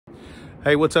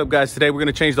Hey, what's up guys? Today we're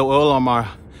gonna change the oil on my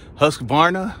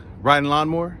Husqvarna riding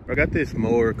lawnmower. I got this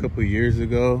mower a couple years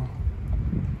ago.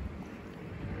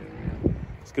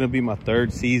 It's gonna be my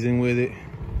third season with it.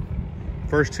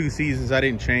 First 2 seasons I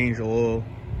didn't change oil.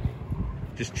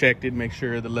 Just checked it, make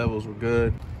sure the levels were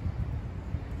good.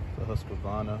 The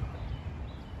Husqvarna,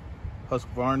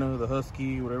 the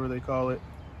Husky, whatever they call it.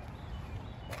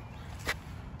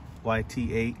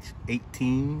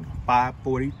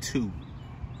 YTH18542.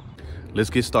 Let's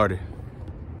get started.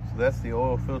 So that's the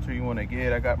oil filter you want to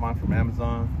get. I got mine from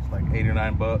Amazon. It's like $8 or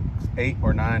 $9, $8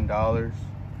 or $9.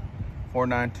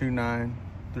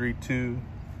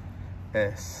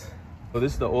 492932S. So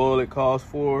this is the oil it calls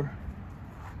for.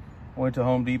 Went to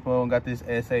Home Depot and got this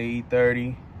SAE 30.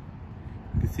 You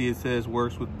can see it says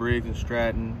works with Briggs and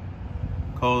Stratton,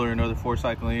 Kohler, and other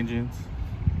 4-cycle engines.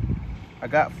 I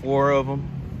got 4 of them.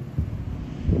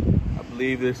 I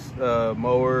believe this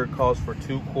mower calls for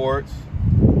 2 quarts.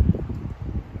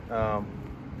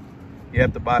 You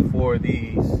have to buy 4 of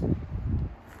these.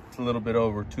 It's a little bit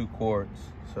over 2 quarts,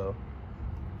 so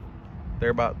they're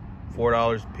about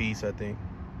 $4 a piece, I think.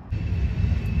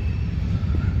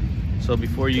 So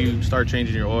before you start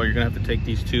changing your oil, you're gonna have to take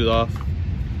these 2 off.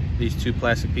 These 2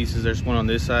 plastic pieces. There's one on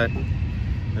this side,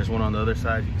 there's one on the other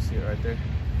side. You can see it right there.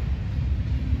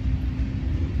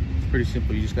 It's pretty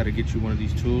simple. You just got to get you one of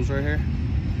these tools right here.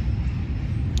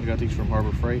 I got these from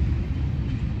Harbor Freight.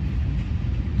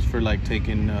 It's for like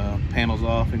taking panels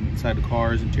off inside the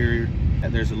car's interior.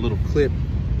 And there's a little clip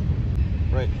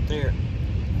right there.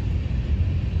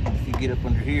 If you get up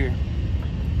under here,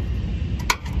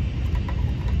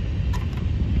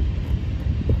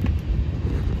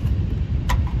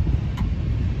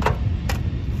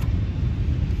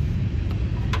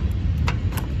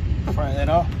 pry that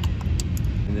off,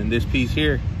 and then this piece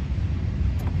here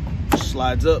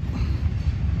slides up,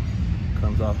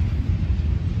 comes off.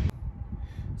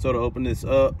 So to open this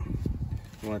up,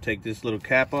 you want to take this little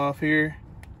cap off here,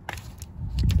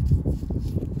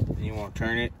 and you want to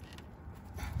turn it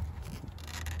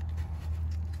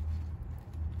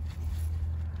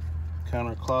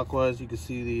counterclockwise. You can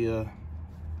see the and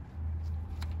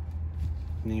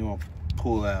then you want to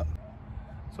pull out.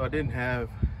 So I didn't have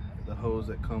the hose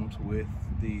that comes with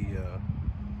the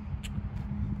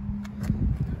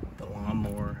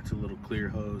lawnmower. It's a little clear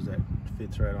hose that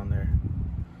fits right on there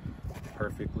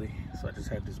perfectly. So I just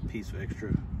had this piece of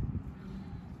extra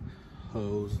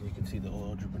hose, and you can see the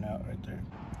oil dripping out right there.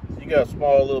 So you got a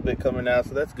small little bit coming out,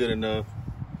 so that's good enough.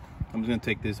 I'm just gonna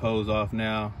take this hose off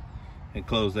now and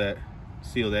close that,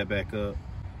 seal that back up.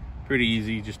 Pretty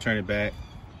easy. Just turn it back,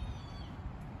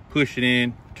 push it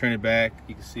in, turn it back.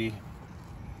 You can see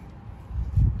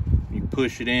you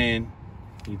push it in,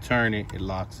 you turn it, it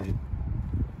locks it.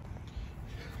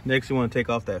 Next, you want to take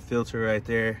off that filter right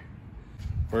there.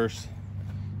 First,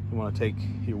 you want to take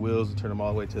your wheels and turn them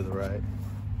all the way to the right.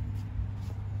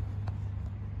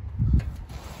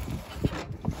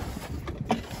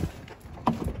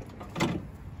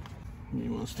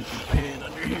 You want to stick your pan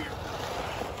under here.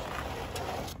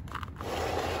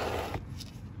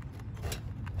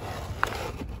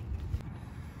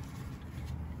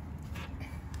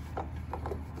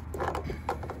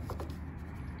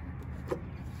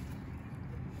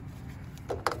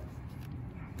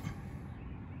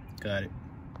 Got it.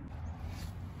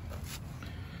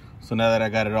 So now that I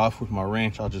got it off with my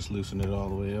wrench, I'll just loosen it all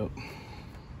the way up.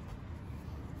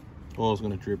 Oil's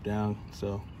gonna drip down,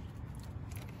 so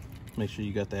make sure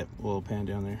you got that oil pan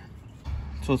down there.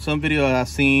 So some video I've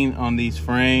seen on these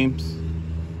frames,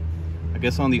 I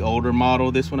guess on the older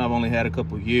model, this one I've only had a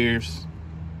couple years.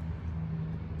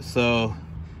 So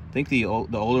I think the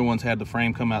older ones had the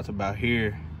frame come out to about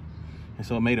here. And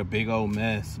so it made a big old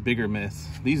mess, bigger mess.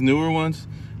 These newer ones,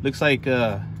 looks like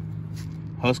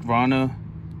Husqvarna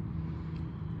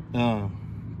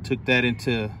took that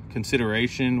into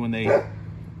consideration when they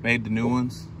made the new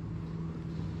ones.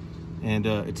 And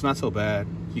it's not so bad.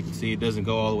 You can see it doesn't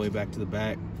go all the way back to the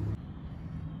back.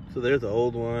 So there's the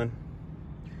old one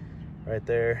right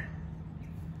there.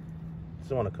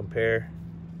 Just want to compare.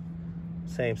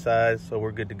 Same size, so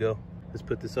we're good to go. Let's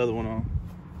put this other one on.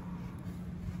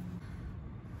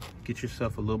 Get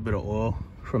yourself a little bit of oil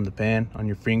from the pan on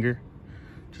your finger,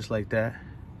 just like that.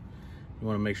 You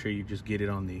want to make sure you just get it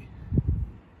on the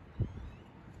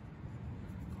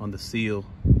seal.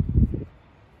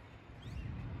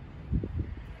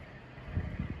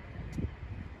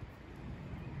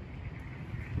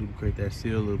 Lubricate that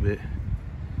seal a little bit.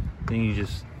 Then you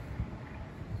just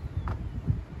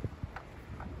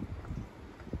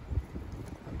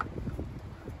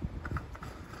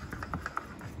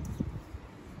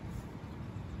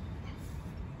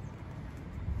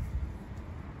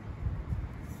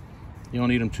You don't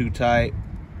need them too tight.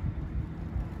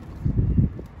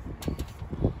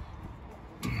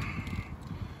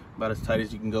 About as tight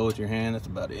as you can go with your hand, that's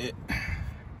about it.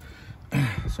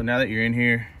 So now that you're in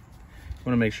here, you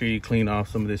want to make sure you clean off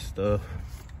some of this stuff.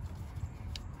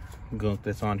 Gunk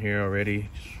that's on here already.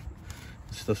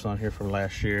 This stuff's on here from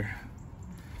last year.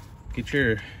 Get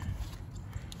your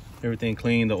everything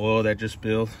clean, the oil that just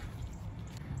spilled.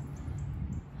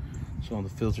 So on the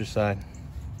filter side,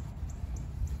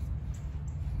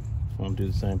 so I'm gonna do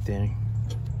the same thing.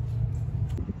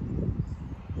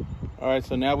 All right,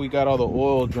 so now we got all the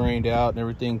oil drained out and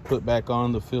everything put back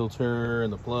on the filter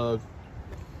and the plug.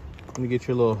 Let me get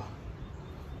your little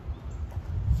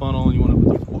funnel, and you want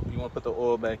to put the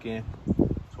oil back in.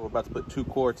 So we're about to put 2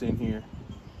 quarts in here.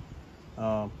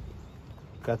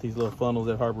 Got these little funnels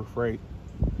at Harbor Freight,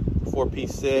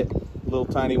 4-piece set, little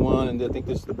tiny one, and I think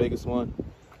this is the biggest one,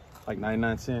 like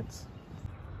 99 cents.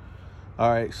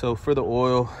 All right, so for the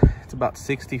oil, it's about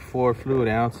 64 fluid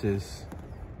ounces.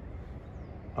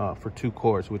 For 2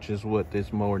 quarts, which is what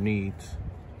this mower needs.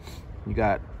 You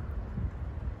got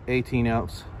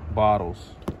 18-ounce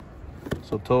bottles.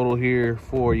 So total here,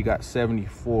 4, you got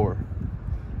 74.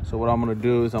 So what I'm gonna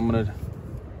do is I'm gonna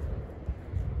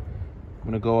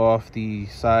go off the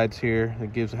sides here.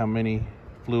 That gives how many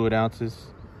fluid ounces.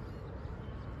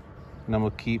 And I'm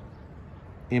gonna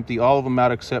empty all of them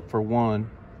out except for one.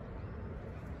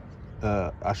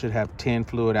 I should have 10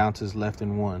 fluid ounces left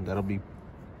in one. That'll be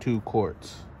 2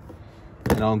 quarts.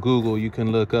 And on Google, you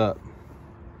can look up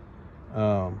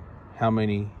how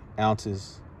many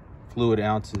fluid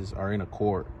ounces are in a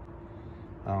quart.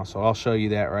 So I'll show you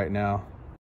that right now.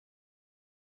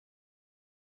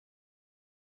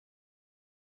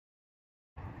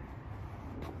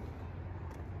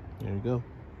 There you go.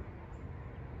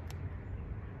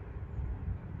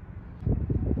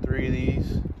 3 of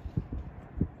these.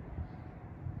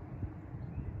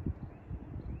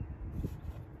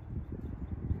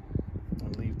 I'll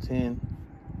leave 10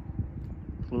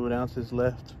 fluid ounces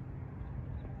left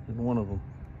in one of them.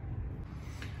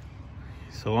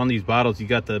 So on these bottles, you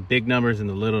got the big numbers and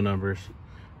the little numbers.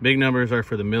 Big numbers are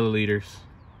for the milliliters.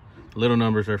 Little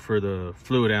numbers are for the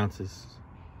fluid ounces.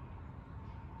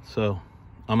 So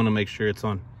I'm gonna make sure it's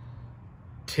on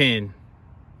 10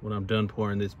 when I'm done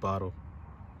pouring this bottle.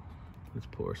 Let's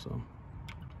pour some.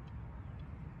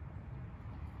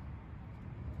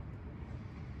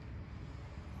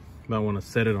 Might want to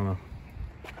set it on a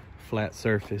flat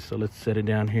surface, so let's set it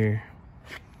down here.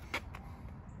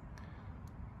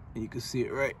 You can see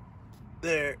it right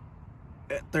there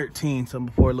at 13, so I'm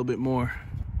gonna pour a little bit more.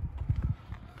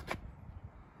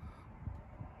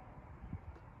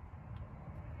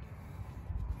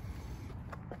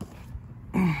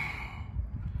 And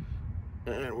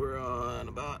we're on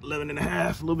about 11 and a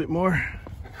half, a little bit more.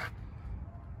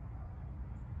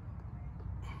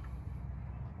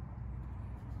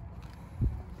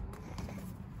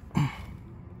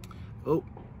 Oh,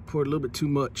 poured a little bit too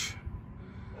much.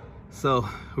 So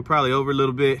we're probably over a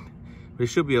little bit, but it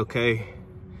should be okay.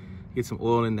 Get some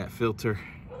oil in that filter.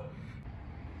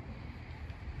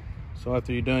 So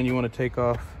after you're done, you want to take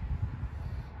off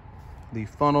the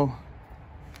funnel,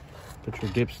 put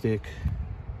your dipstick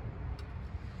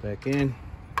back in,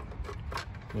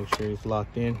 make sure it's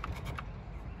locked in.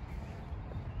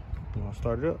 You want to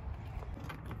start it up.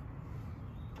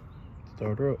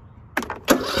 Start her up.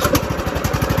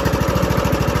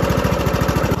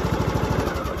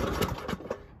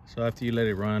 So after you let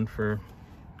it run for,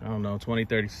 I don't know,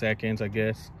 20-30 seconds, I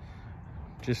guess,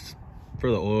 just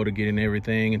for the oil to get in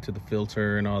everything, into the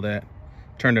filter and all that,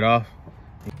 turn it off.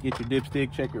 Get your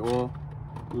dipstick, check your oil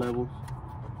levels.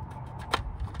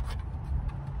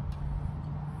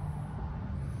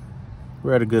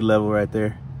 We're at a good level right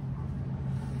there.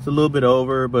 It's a little bit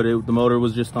over, but the motor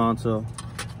was just on, so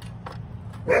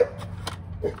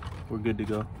we're good to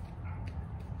go.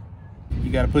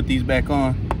 You got to put these back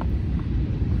on.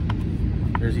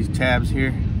 There's these tabs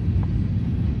here.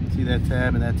 See that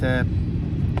tab and that tab?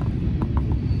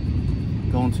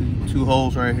 Go into 2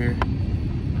 holes right here.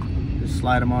 Just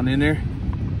slide them on in there.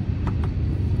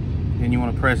 Then you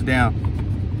want to press down.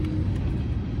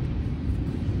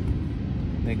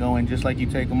 They go in just like you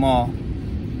take them off.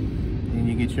 Then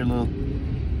you get your little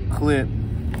clip.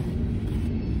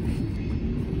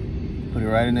 Put it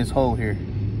right in this hole here.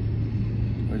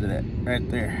 Where's it at? Right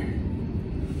there.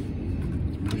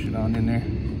 Push it on in there.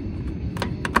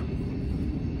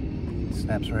 It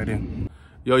snaps right in.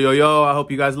 Yo, I hope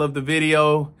you guys loved the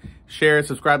video. Share it,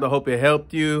 subscribe. I hope it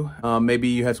helped you. Maybe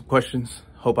you had some questions.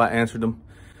 Hope I answered them.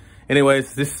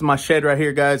 Anyways, this is my shed right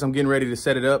here, guys. I'm getting ready to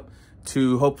set it up.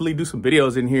 to hopefully do some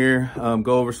videos in here,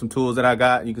 go over some tools that I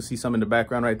got. You can see some in the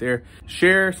background right there.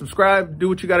 Share, subscribe, do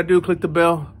what you got to do. Click the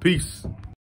bell. Peace.